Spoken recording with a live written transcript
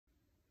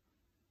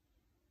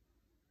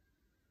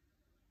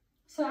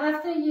So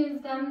after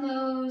you've done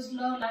those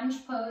low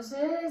lunge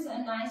poses,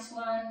 a nice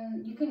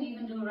one, you can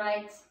even do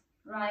right,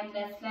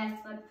 left,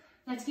 but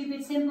let's keep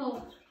it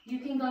simple. You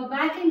can go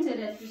back into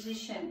that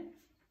position.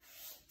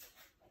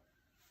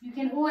 You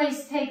can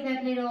always take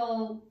that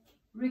little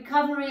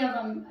recovery of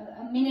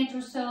a minute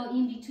or so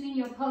in between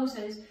your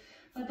poses.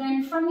 But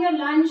then from your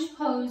lunge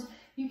pose,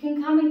 you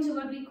can come into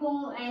what we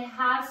call a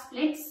half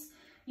splits.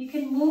 You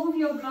can move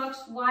your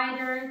blocks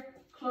wider,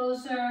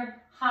 closer,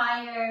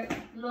 higher,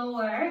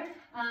 lower.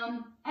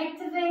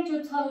 Activate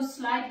your toes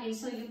slightly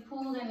so you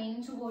pull them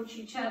in towards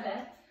each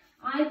other.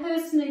 I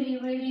personally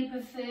really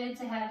prefer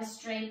to have a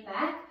straight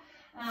back.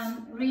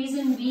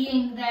 Reason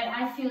being that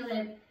I feel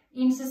that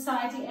in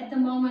society at the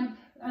moment,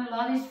 a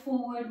lot is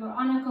forward. We're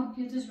on our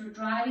computers, we're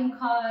driving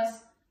cars,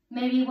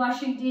 maybe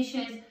washing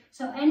dishes.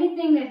 So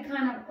anything that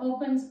kind of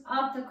opens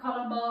up the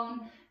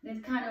collarbone,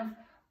 that kind of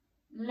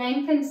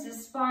lengthens the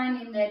spine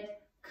in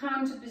that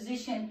counter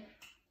position,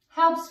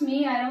 helps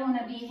me. I don't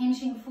want to be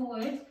hinging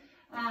forward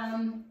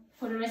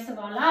for the rest of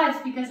our lives,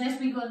 because as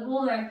we go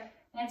older,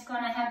 that's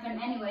going to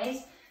happen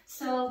anyways.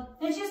 So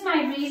that's just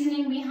my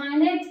reasoning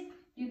behind it.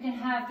 You can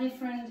have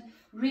different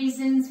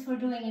reasons for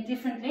doing it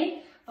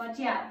differently. But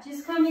yeah,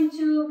 just come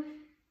into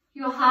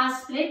your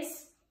half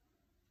splits.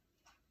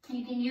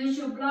 You can use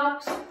your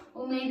blocks,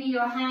 or maybe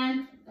your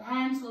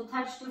hands will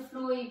touch the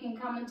floor. You can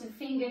come into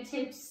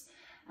fingertips.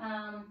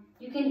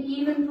 You can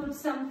even put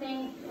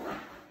something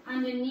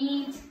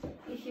underneath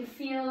if you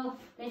feel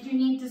that you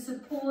need the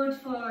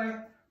support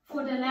for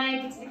the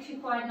leg. It's actually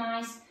quite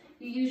nice.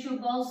 You use your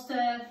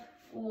bolster,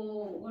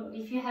 or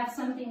if you have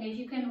something that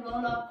you can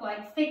roll up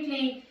quite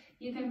thickly,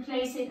 you can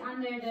place it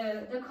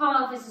under the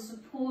calf as a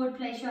support,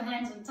 place your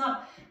hands on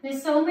top.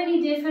 There's so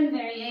many different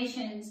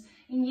variations.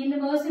 In yin, the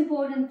most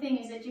important thing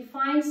is that you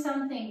find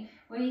something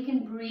where you can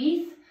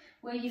breathe,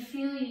 where you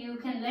feel you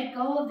can let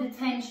go of the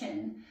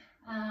tension.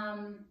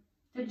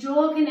 The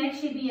jaw can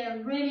actually be a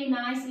really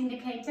nice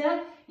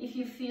indicator. If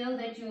you feel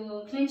that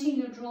you're clenching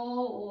your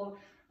jaw, or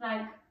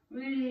like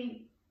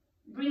really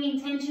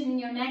bringing tension in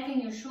your neck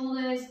and your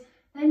shoulders,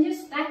 then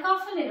just back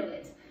off a little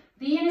bit.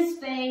 Be in a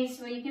space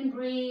where you can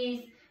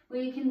breathe,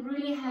 where you can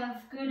really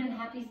have good and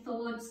happy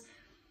thoughts.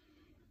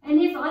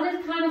 And if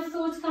other kind of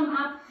thoughts come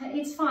up,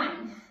 it's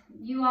fine.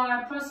 You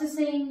are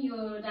processing,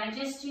 you're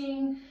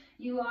digesting,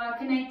 you are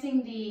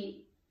connecting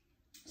the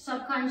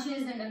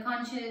subconscious and the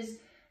conscious.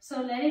 So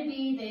let it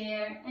be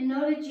there, and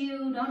know that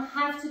you don't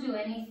have to do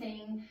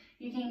anything.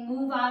 You can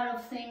move out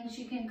of things,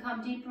 you can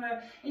come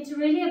deeper. It's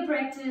really a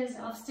practice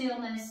of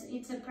stillness.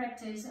 It's a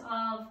practice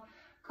of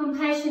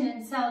compassion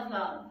and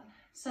self-love.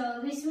 So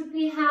this would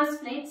be half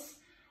splits.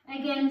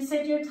 Again,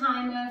 set your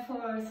timer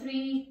for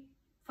 3,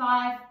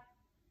 5,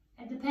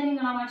 and depending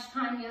on how much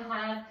time you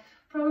have,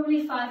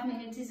 probably 5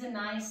 minutes is a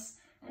nice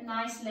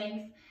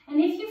length.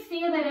 And if you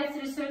feel that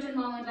after a certain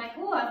moment, like,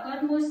 oh, I've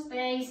got more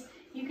space,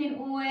 you can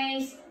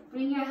always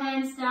bring your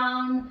hands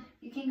down.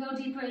 You can go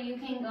deeper, you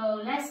can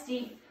go less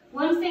deep.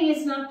 One thing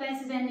is not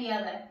better than the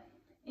other.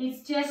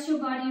 It's just your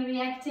body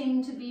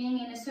reacting to being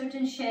in a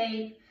certain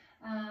shape,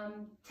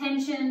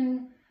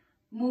 tension,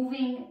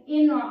 moving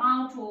in or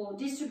out, or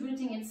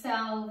distributing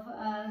itself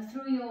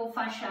through your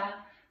fascia,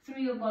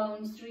 through your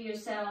bones, through your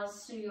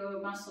cells, through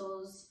your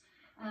muscles,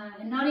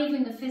 and not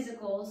even the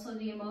physical, so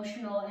the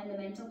emotional and the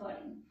mental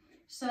body.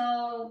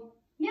 So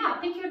yeah,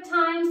 pick your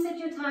time, set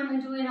your time,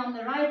 and do it on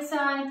the right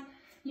side.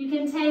 You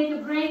can take a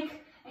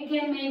break,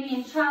 again, maybe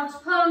in child's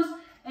pose.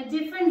 A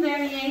different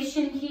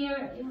variation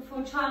here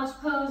for child's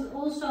pose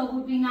also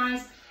would be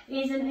nice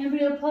is an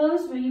embryo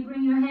pose, where you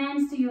bring your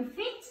hands to your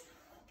feet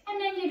and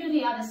then you do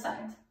the other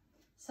side.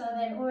 So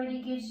that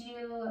already gives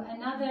you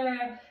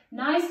another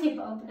nice hip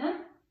opener.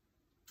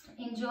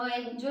 Enjoy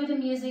the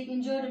music,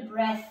 enjoy the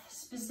breath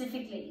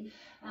specifically.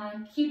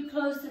 Keep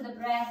close to the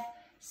breath.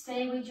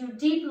 Stay with your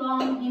deep,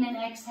 long in and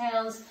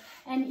exhales.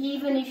 And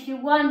even if you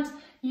want,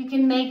 you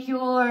can make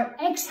your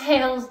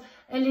exhales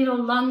a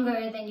little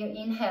longer than your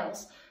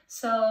inhales.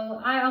 So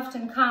I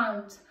often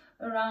count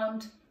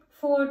around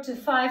 4 to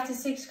 5 to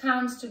 6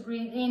 counts to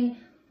breathe in.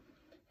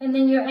 And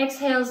then your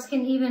exhales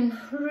can even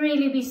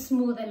really be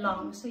smooth and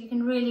long. So you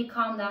can really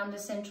calm down the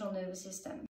central nervous system.